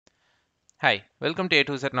Hi, welcome to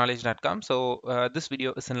a2zknowledge.com. This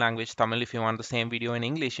video is in language Tamil. If you want the same video in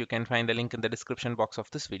English, you can find a link in the description box of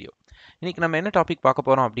this video. இன்னைக்கு நம்ம என்ன topic பார்க்க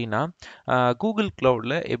போறோம் அப்படின்னா Google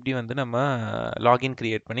கிளவுட்ல எப்படி வந்து நம்ம login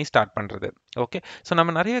create பண்ணி ஸ்டார்ட் பண்றது. ஓகே, ஸோ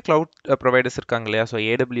நம்ம நிறைய கிளவுட் ப்ரொவைடர்ஸ் இருக்காங்க இல்லையா. ஸோ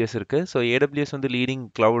ஏடபிள்யூஎஸ் இருக்கு. ஸோ ஏடபிள்யூஎஸ் வந்து லீடிங்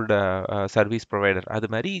கிளவுட் சர்வீஸ் ப்ரொவைடர். அது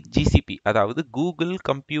மாதிரி ஜிசிபி, அதாவது கூகுள்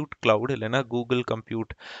கம்ப்யூட் கிளவுட் இல்லைன்னா கூகுள்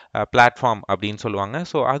கம்ப்யூட் பிளாட்ஃபார்ம் அப்படின்னு சொல்லுவாங்க.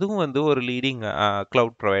 ஸோ அதுவும் வந்து ஒரு லீடிங்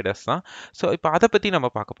கிளவுட் ப்ரொவைடர்ஸ் தான். ஸோ இப்போ அதை பற்றி நம்ம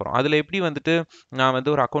பார்க்க போகிறோம். அதில் எப்படி வந்துட்டு நான் வந்து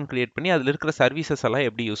ஒரு அக்கௌண்ட் கிரியேட் பண்ணி அதில் இருக்கிற சர்வீசஸ் எல்லாம்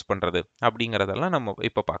எப்படி யூஸ் பண்ணுறது அப்படிங்கிறதெல்லாம் நம்ம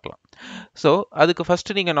இப்போ பார்க்கலாம். ஸோ அதுக்கு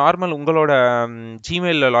ஃபஸ்ட்டு நீங்கள் நார்மல் உங்களோட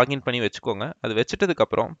ஜிமெயிலில் லாகின் பண்ணி வச்சுக்கோங்க. அது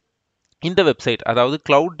வச்சுட்டதுக்கப்புறம் இந்த வெப்சைட், அதாவது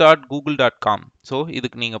cloud.google.com, ஸோ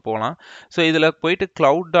இதுக்கு நீங்கள் போகலாம். ஸோ இதில் போயிட்டு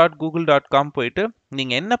cloud.google.com போயிட்டு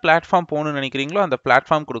நீங்கள் என்ன பிளாட்ஃபார்ம் போகணும்னு நினைக்கிறீங்களோ அந்த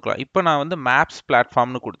பிளாட்ஃபார்ம் கொடுக்கலாம். இப்போ நான் வந்து மேப்ஸ்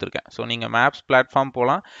பிளாட்ஃபார்ம்னு கொடுத்துருக்கேன். ஸோ நீங்கள் மேப்ஸ் பிளாட்ஃபார்ம்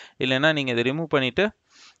போகலாம். இல்லைன்னா நீங்கள் இதை ரிமூவ் பண்ணிவிட்டு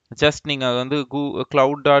ஜஸ்ட் நீங்கள் வந்து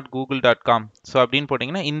cloud.google.com ஸோ அப்படின்னு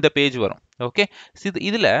போட்டிங்கன்னா இந்த பேஜ் வரும். ஓகே,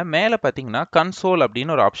 இதில் மேலே பார்த்தீங்கன்னா கன்சோல்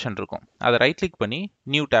அப்படின்னு ஒரு ஆப்ஷன் இருக்கும். அதை ரைட் கிளிக் பண்ணி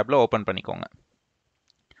நியூ டேப்பில் ஓப்பன் பண்ணிக்கோங்க.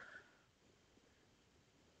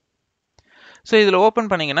 ஸோ இதில் ஓப்பன்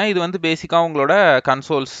பண்ணிங்கன்னா இது வந்து பேசிக்காக உங்களோட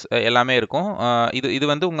கன்சோல்ஸ் எல்லாமே இருக்கும். இது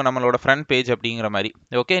வந்து நம்மளோட ஃப்ரண்ட் பேஜ் அப்படிங்கிற மாதிரி.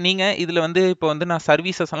 ஓகே, நீங்கள் இதில் வந்து இப்போ வந்து நான்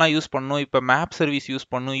சர்வீசஸ் எல்லாம் யூஸ் பண்ணணும், இப்போ மேப் சர்வீஸ் யூஸ்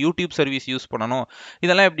பண்ணணும், யூடியூப் சர்வீஸ் யூஸ் பண்ணணும்,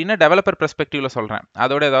 இதெல்லாம் எப்படின்னா டெவலப்பர் பெர்ஸ்பெக்டிவ்ல சொல்கிறேன்.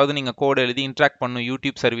 அதோட ஏதாவது நீங்கள் கோட் எழுதி இன்ட்ராக்ட் பண்ணணும்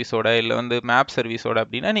யூடியூப் சர்வீஸோட இல்லை வந்து மேப் சர்வீஸோட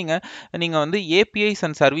அப்படின்னா நீங்கள் வந்து ஏபிஐஸ்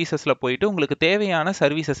அண்ட் சர்வீசஸில் போயிட்டு உங்களுக்கு தேவையான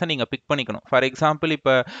சர்வீசஸை நீங்கள் பிக் பண்ணிக்கணும். ஃபார் எக்ஸாம்பிள்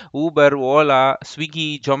இப்போ ஊபர், ஓலா, ஸ்விக்கி,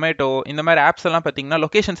 ஜொமேட்டோ இந்த மாதிரி ஆப்ஸ் எல்லாம் பார்த்தீங்கன்னா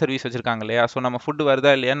லொக்கேஷன் சர்வீஸ் வச்சிருக்காங்க இல்லையா. ஸோ நம்ம ஃபுட்டு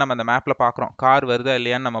வருதா இல்லையான்னு நம்ம அந்த மேப்பில் பார்க்குறோம், கார் வருதா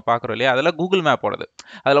இல்லையான்னு நம்ம பார்க்குறோம் இல்லையா. அதெல்லாம் கூகுள் மேப்போடது.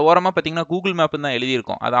 அதில் ஓரமாக பார்த்தீங்கன்னா கூகுள் மேப்னு தான்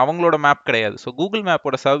எழுதியிருக்கும். அது அவங்களோட மேப் கிடையாது. ஸோ கூகுள்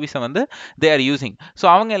மேப்போட சர்வீஸை வந்து தே ஆர் யூசிங். ஸோ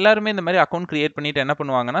அவங்க எல்லாருமே இந்த மாதிரி அக்கௌண்ட் கிரியேட் பண்ணிட்டு என்ன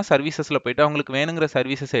பண்ணுவாங்கன்னா சர்வீசஸில் போயிட்டு அவங்களுக்கு வேணுங்கிற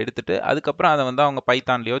சர்வீசஸை எடுத்துட்டு அதுக்கப்புறம் அதை வந்து அவங்க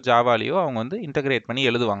பைத்தான்லையோ ஜாவாலையோ அவங்க வந்து இன்டகிரேட் பண்ணி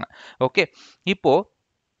எழுதுவாங்க. ஓகே, இப்போது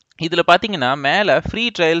இதில் பார்த்தீங்கன்னா மேலே ஃப்ரீ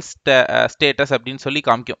ட்ரையல் ஸ்டேட்டஸ் அப்படின்னு சொல்லி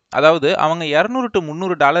காமிக்கும். அதாவது அவங்க $200 to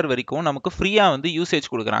 $300 வரைக்கும் நமக்கு ஃப்ரீயாக வந்து யூசேஜ்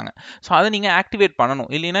கொடுக்குறாங்க. ஸோ அதை நீங்கள் ஆக்டிவேட் பண்ணணும்.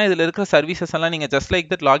 இல்லைன்னா இதில் இருக்கிற சர்வீசஸ் எல்லாம் நீங்கள் just like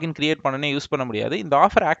that login create பண்ணனே யூஸ் பண்ண முடியாது. இந்த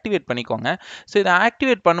ஆஃபர் ஆக்டிவேட் பண்ணிக்கோங்க. ஸோ இதை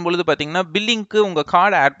ஆக்டிவேட் பண்ணும்பொழுது பார்த்தீங்கன்னா பில்லிங்க்கு உங்கள்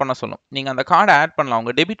கார்டை ஆட் பண்ண சொல்லும். நீங்கள் அந்த கார்டை ஆட் பண்ணலாம்,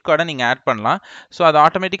 உங்கள் டெபிட் கார்டை நீங்கள் ஆட் பண்ணலாம். ஸோ அது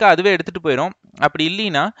ஆட்டோமேட்டிக்காக அதுவே எடுத்துகிட்டு போயிடும். அப்படி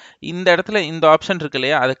இல்லைன்னா இந்த இடத்துல இந்த ஆப்ஷன் இருக்கு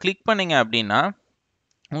இல்லையா, அதை கிளிக் பண்ணிங்க அப்படின்னா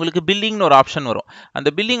உங்களுக்கு பில்லிங்னு ஒரு ஆப்ஷன் வரும். அந்த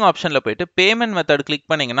பில்லிங் ஆப்ஷனில் போயிட்டு பேமெண்ட் மெத்தட் கிளிக்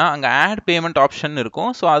பண்ணிங்கன்னா அங்கே ஆட் பேமெண்ட் ஆப்ஷன்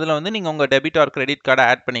இருக்கும். ஸோ அதில் வந்து நீங்கள் உங்கள் டெபிட் ஆர் கிரெடிட் கார்டை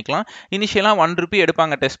ஆட் பண்ணிக்கலாம். இனிஷியலாக ₹1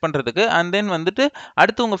 எடுப்பாங்க டெஸ்ட் பண்ணுறதுக்கு. அண்ட் தென் வந்துட்டு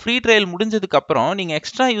அடுத்து உங்கள் ஃப்ரீ ட்ரையல் முடிஞ்சதுக்கப்புறம் நீங்கள்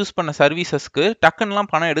எக்ஸ்ட்ரா யூஸ் பண்ண சர்வீசஸ்க்கு டக்குன்னெலாம்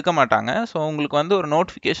பணம் எடுக்க மாட்டாங்க. ஸோ உங்களுக்கு வந்து ஒரு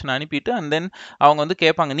நோட்டிஃபிகேஷன் அனுப்பிட்டு அண்ட் தென் அவங்க வந்து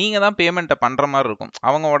கேட்பாங்க, நீங்கள் தான் பேமெண்ட்டை பண்ணுற மாதிரி இருக்கும்.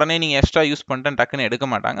 அவங்க உடனே நீங்கள் எக்ஸ்ட்ரா யூஸ் பண்ணிட்டு டக்குன்னு எடுக்க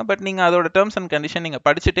மாட்டாங்க. பட் நீங்கள் அதோட டேர்ம்ஸ் அண்ட் கண்டிஷன் நீங்கள்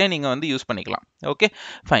படிச்சுட்டே நீங்கள் வந்து யூஸ் பண்ணிக்கலாம். Okay,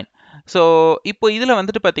 fine. ஸோ இப்போ இதில்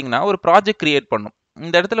வந்துட்டு பார்த்தீங்கன்னா ஒரு ப்ராஜெக்ட் கிரியேட் பண்ணும்.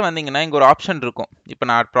 இந்த இடத்துல வந்தீங்கன்னா இங்கே ஒரு ஆப்ஷன் இருக்கும். இப்போ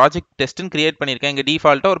நான் ப்ராஜெக்ட் டெஸ்ட்னு கிரியேட் பண்ணியிருக்கேன். இங்கே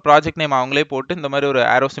டிஃபால்ட்டாக ஒரு ப்ராஜெக்ட் நேம் அவங்களே போட்டு இந்த மாதிரி ஒரு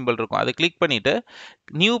ஆரோ சிம்பிள் இருக்கும். அதை கிளிக் பண்ணிவிட்டு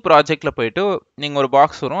நியூ ப்ராஜெக்ட்டில் போயிட்டு நீங்கள் ஒரு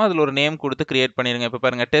பாக்ஸ் வரும், அதில் ஒரு நேம் கொடுத்து கிரியேட் பண்ணிடுங்க. இப்போ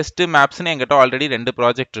பாருங்கள், டெஸ்ட் மேப்ஸ்னு என்கிட்ட ஆல்ரெடி 2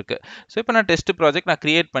 ப்ராஜெக்ட் இருக்குது. ஸோ இப்போ நான் டெஸ்ட் ப்ராஜெக்ட் நான்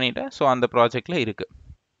கிரியேட் பண்ணிவிட்டேன். ஸோ அந்த ப்ராஜெக்டில் இருக்குது.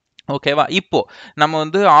 ஓகேவா, இப்போ நம்ம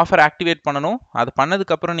வந்து ஆஃபர் ஆக்டிவேட் பண்ணணும். அது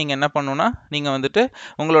பண்ணதுக்கப்புறம் நீங்கள் என்ன பண்ணணும்னா நீங்கள் வந்துட்டு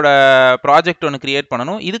உங்களோட ப்ராஜெக்ட் ஒன்று கிரியேட்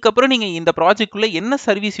பண்ணணும். இதுக்கப்புறம் நீங்கள் இந்த ப்ராஜெக்டுக்குள்ளே என்ன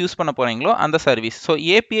சர்வீஸ் யூஸ் பண்ண போகிறீங்களோ அந்த சர்வீஸ். ஸோ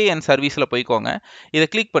ஏபிஐ அண்ட் சர்வீஸில் போய்க்கோங்க. இதை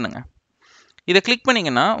கிளிக் பண்ணுங்கள். இதை கிளிக்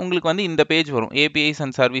பண்ணிங்கன்னா உங்களுக்கு வந்து இந்த பேஜ் வரும், ஏபிஐஸ்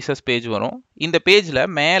அண்ட் சர்வீசஸ் பேஜ் வரும். இந்த பேஜில்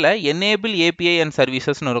மேலே எனேபிள் ஏபிஐ அண்ட்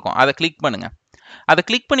சர்வீசஸ்னு இருக்கும். அதை கிளிக் பண்ணுங்கள். அதை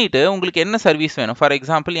கிளிக் பண்ணிவிட்டு உங்களுக்கு என்ன சர்வீஸ் வேணும். ஃபார்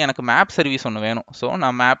எக்ஸாம்பிள் எனக்கு மேப் சர்வீஸ் ஒன்று வேணும். ஸோ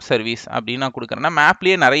நான் மேப் சர்வீஸ் அப்படின்னு நான் கொடுக்குறேன்னா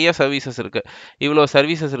மேப்லேயே நிறைய சர்வீசஸ் இருக்குது. இவ்வளோ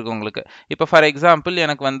சர்வீசஸ் இருக்குது உங்களுக்கு. இப்போ ஃபார் எக்ஸாம்பிள்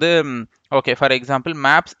எனக்கு வந்து for example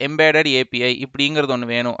maps embedded API இப்படிங்கிறது ஒன்று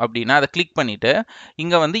வேணும் அப்படின்னா அதை கிளிக் பண்ணிவிட்டு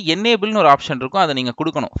இங்கே வந்து எனேபிள்னு ஒரு ஆப்ஷன் இருக்கும், அதை நீங்கள்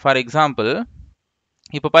கொடுக்கணும். ஃபார் எக்ஸாம்பிள்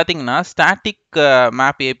இப்போ பார்த்தீங்கன்னா ஸ்டாட்டிக்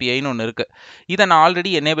மேப் ஏபிஐன்னு ஒன்று இருக்குது. இதை நான்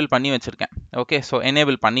ஆல்ரெடி எனேபிள் பண்ணி வச்சுருக்கேன். ஓகே, ஸோ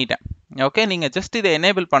எனேபிள் பண்ணிட்டேன். ஓகே, நீங்கள் ஜஸ்ட் இதை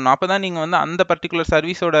எனேபிள் பண்ணணும். அப்போ தான் நீங்கள் வந்து அந்த பர்டிகுலர்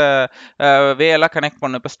சர்வீஸோட வேயெல்லாம் கனெக்ட்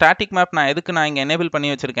பண்ணணும். இப்போ ஸ்டாட்டிக் மேப் நான் இங்கே எனேபிள் பண்ணி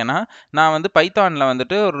வச்சுருக்கேன்னா நான் வந்து பைத்தானில்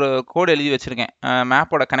வந்துட்டு ஒரு கோட் எழுதி வச்சுருக்கேன்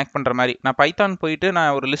மேப்போட கனெக்ட் பண்ணுற மாதிரி. நான் பைத்தான் போயிட்டு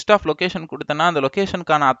நான் ஒரு லிஸ்ட் ஆஃப் லொக்கேஷன் கொடுத்தேன்னா அந்த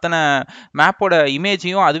லொக்கேஷனுக்கான அத்தனை மேப்போட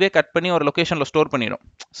இமேஜையும் அதுவே கட் பண்ணி ஒரு லொக்கேஷனில் ஸ்டோர் பண்ணிடும்.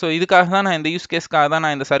 ஸோ இதுக்காக தான் நான் இந்த யூஸ் கேஸ்க்காக தான்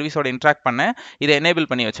நான் இந்த சர்வீஸோட இன்ட்ராக்ட் பண்ணேன். இதை எனேபிள்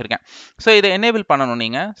பண்ணி வச்சுருக்கேன். ஸோ இதை எனேபிள் பண்ணணும்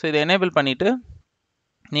நீங்கள். ஸோ இதை எனேபிள் பண்ணிவிட்டு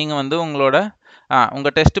நீங்கள் வந்து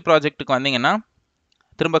உங்கள் டெஸ்ட் ப்ராஜெக்ட்டுக்கு வந்தீங்கன்னா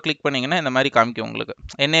திரும்ப கிளிக் பண்ணிங்கன்னா இந்த மாதிரி காமிக்கும் உங்களுக்கு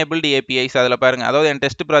எனேபிள்டு ஏபிஐஸ். அதில் பாருங்கள், அதாவது என்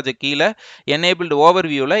டெஸ்ட் ப்ராஜெக்ட் கீழே எனேபிள்டு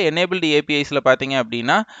ஓவர்வியூவில் எனேபிள்டு ஏபிஐஸில் பார்த்தீங்க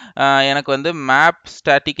அப்படின்னா எனக்கு வந்து மேப்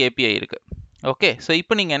ஸ்டாட்டிக் ஏபிஐ இருக்குது. ஓகே, ஸோ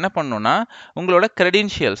இப்போ நீங்கள் என்ன பண்ணணும்னா உங்களோட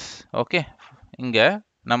கிரெடென்ஷியல்ஸ், ஓகே, இங்கே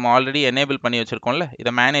நம்ம ஆல்ரெடி எனேபிள் பண்ணி வச்சுருக்கோம்ல,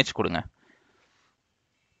 இதை மேனேஜ் கொடுங்க.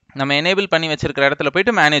 நம்ம எனேபிள் பண்ணி வச்சிருக்கிற இடத்துல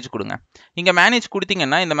போயிட்டு மேனேஜ் கொடுங்க. இங்கே மேனேஜ்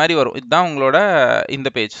கொடுத்தீங்கன்னா இந்த மாதிரி வரும். இதுதான் உங்களோட இந்த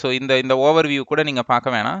பேஜ். ஸோ இந்த ஓவர் வியூ கூட நீங்கள்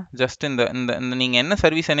பார்க்க வேணாம். ஜஸ்ட் இந்த இந்த நீங்கள் என்ன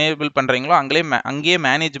சர்வீஸ் எனேபிள் பண்ணுறீங்களோ அங்கேயே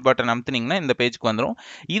மேனேஜ் பட்டன் அமுத்துனீங்கன்னா இந்த பேஜுக்கு வந்துடும்.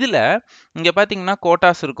 இதில் இங்கே பார்த்தீங்கன்னா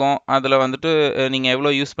கோட்டாஸ் இருக்கும். அதில் வந்துட்டு நீங்கள்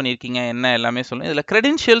எவ்வளோ யூஸ் பண்ணியிருக்கீங்க என்ன எல்லாமே சொல்லும். இதில்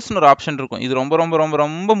கிரெடென்ஷியல்ஸ்னு ஒரு ஆப்ஷன் இருக்கும். இது ரொம்ப ரொம்ப ரொம்ப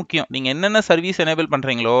ரொம்ப முக்கியம். நீங்கள் என்னென்ன சர்வீஸ் எனேபிள்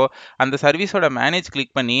பண்ணுறீங்களோ அந்த சர்வீஸோட மேனேஜ்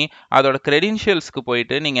கிளிக் பண்ணி அதோட கிரெடென்ஷியல்ஸ்க்கு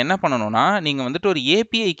போயிட்டு நீங்கள் என்ன பண்ணணும்னா நீங்கள் வந்துட்டு ஒரு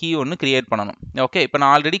ஏபிஐ கீ ஒன்று கிரியேட் பண்ணணும். ஓகே, இப்போ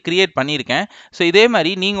நான் ஆல்ரெடி கிரியேட் பண்ணியிருக்கேன். ஸோ இதே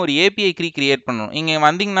மாதிரி நீங்கள் ஒரு ஏபிஐ கீ கிரியேட் பண்ணணும். இங்கே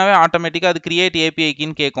வந்தீங்கன்னாவே ஆட்டோமேட்டிக்காக அது கிரியேட் ஏபிஐ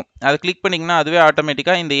கீன்னு கேட்கும். அதை கிளிக் பண்ணிங்கன்னா அதுவே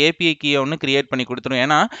ஆட்டோமேட்டிக்காக இந்த ஏபிஐ கீயை ஒன்று கிரியேட் பண்ணி கொடுத்துரும்.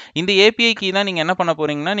 ஏன்னா இந்த ஏபிஐ கீ தான் நீங்கள் என்ன பண்ண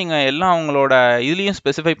போகிறீங்கன்னா நீங்கள் எல்லாம் உங்களோட இதுலேயும்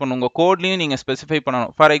ஸ்பெசிஃபை பண்ணணும், உங்கள் கோட்லேயும் நீங்கள் ஸ்பெசிஃபை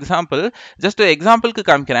பண்ணணும். ஃபார் எக்ஸாம்பிள், ஜஸ்ட் எக்ஸாம்பிளுக்கு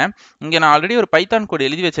காமிக்கிறேன். இங்கே நான் ஆல்ரெடி ஒரு பைத்தான் கோட்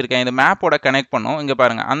எழுதி வச்சிருக்கேன். இந்த மேப்போட கனெக்ட் பண்ணும். இங்கே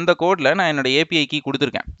பாருங்கள், அந்த கோடில் நான் என்னோட ஏபிஐ கீ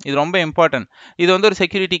கொடுத்துருக்கேன். இது ரொம்ப இம்பார்ட்டன்ட். இது வந்து ஒரு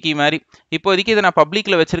செக்யூரிட்டி கீ மாதிரி. இப்போதைக்கு இதை நான்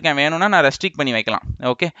பப்ளிக்கில் வச்சிருக்கேன், வேணும்னா நான் ரெஸ்ட்ரிக்ட் பண்ணி வைக்கலாம்.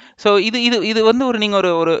 ஓகே, ஸோ இது வந்து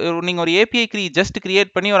நீங்கள் ஒரு ஏபிஐ கீ ஜஸ்ட்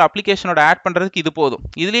கிரியேட் பண்ணி ஒரு அப்ளிகேஷனோட ஆட் பண்ணுறதுக்கு இது போதும்.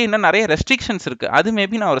 இதுலேயே இன்னும் நிறைய ரெஸ்ட்ரிக்ஷன்ஸ் இருக்குது. அது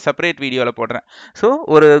மேபி நான் ஒரு செப்பரேட் வீடியோவில் போடுறேன். ஸோ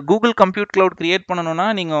ஒரு கூகுள் கம்ப்யூட் கிளவுட் கிரியேட் பண்ணணும்னா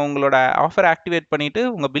நீங்கள் உங்களோட ஆஃபர் ஆக்டிவேட் பண்ணிவிட்டு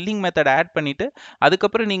உங்கள் பில்லிங் மெத்தட் ஆட் பண்ணிவிட்டு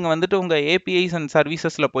அதுக்கப்புறம் நீங்கள் வந்துட்டு உங்கள் ஏபிஐஸ் அண்ட்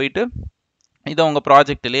சர்வீசஸில் போயிட்டு இதை உங்கள்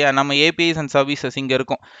ப்ராஜெக்ட் இல்லையா, நம்ம ஏபிஐஸ் அண்ட் சர்வீசஸ் இங்கே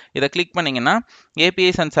இருக்கும். இதை கிளிக் பண்ணிங்கன்னா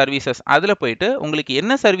ஏபிஐஸ் அண்ட் சர்வீசஸ் அதில் போயிட்டு உங்களுக்கு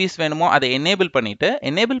என்ன சர்வீஸ் வேணுமோ அதை எனேபிள் பண்ணிவிட்டு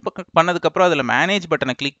பண்ணதுக்கப்புறம் அதில் மேனேஜ்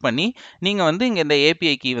பட்டனை கிளிக் பண்ணி நீங்கள் வந்து இங்கே இந்த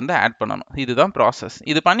ஏபிஐ கீ வந்து ஆட் பண்ணணும். இதுதான் ப்ராசஸ்.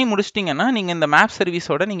 இது பண்ணி முடிச்சிட்டிங்கன்னா நீங்கள் இந்த மேப்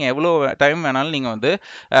சர்வீஸோட நீங்கள் எவ்வளோ டைம் வேணாலும் நீங்கள் வந்து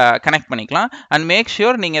கனெக்ட் பண்ணிக்கலாம். அண்ட் மேக்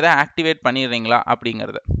ஷியோர் நீங்கள் எதை ஆக்டிவேட் பண்ணிடுறீங்களா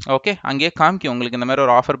அப்படிங்கிறது. ஓகே, அங்கேயே காமிக்கும் உங்களுக்கு இந்த மாதிரி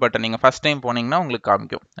ஒரு ஆஃபர் பட்டன். நீங்கள் ஃபஸ்ட் டைம் போனீங்கன்னா உங்களுக்கு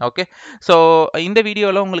காமிக்கும். ஓகே, ஸோ இந்த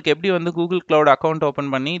வீடியோவில் உங்களுக்கு எப்படி வந்து கூகுள் கிளவுட் அக்கௌண்ட் ஓப்பன்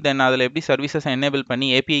பண்ணி தென் அதில் எப்படி சர்வீசஸ் எனேபிள் பண்ணி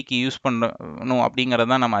ஏபிஐக்கு யூஸ் பண்ணணும்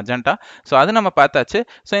அப்படிங்கிறது தான் நம்ம அஜெண்டா. ஸோ அது நம்ம பார்த்தாச்சு.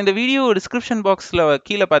 ஸோ இந்த வீடியோ டிஸ்கிரிப்ஷன் பாக்ஸில்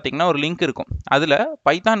கீழே பார்த்தீங்கன்னா ஒரு லிங்க் இருக்கும். அதில்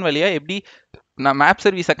பைத்தான் வழியாக எப்படி நான் மேப்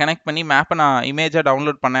சர்வீஸை கனெக்ட் பண்ணி மேப்பை நான் இமேஜாக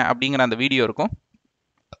டவுன்லோட் பண்ணேன் அப்படிங்கிற அந்த வீடியோ இருக்கும்.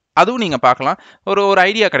 அதுவும் நீங்கள் பார்க்கலாம். ஒரு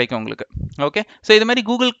ஐடியா கிடைக்கும் உங்களுக்கு. ஓகே, ஸோ இது மாதிரி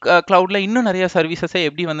கூகுள் கிளவுடில் இன்னும் நிறைய சர்வீசஸை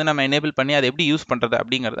எப்படி வந்து நம்ம எனேபிள் பண்ணி அதை எப்படி யூஸ் பண்ணுறது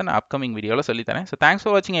அப்படிங்கிறத நான் அப்கமிங் வீடியோவில் சொல்லித்தரேன். ஸோ தேங்க்ஸ்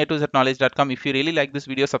ஃபார் வாட்சிங் a2zknowledge.com. If you really like this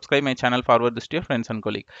video subscribe my channel, forward this to your friends and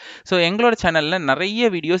colleague. So எங்களோட சேனலில் நிறைய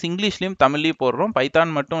வீடியோஸ் இங்கிலீஷ்லையும் தமிழ்லையும் போடுறோம்.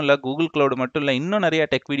 பைத்தான் மட்டும் இல்லை, கூகுள் கிளவுட் மட்டும் இல்லை, இன்னும் நிறைய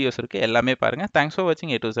டெக் வீடியோஸ் இருக்குது. எல்லாமே பாருங்கள். தேங்க்ஸ் ஃபார்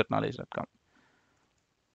வாட்சிங் a2zknowledge.com.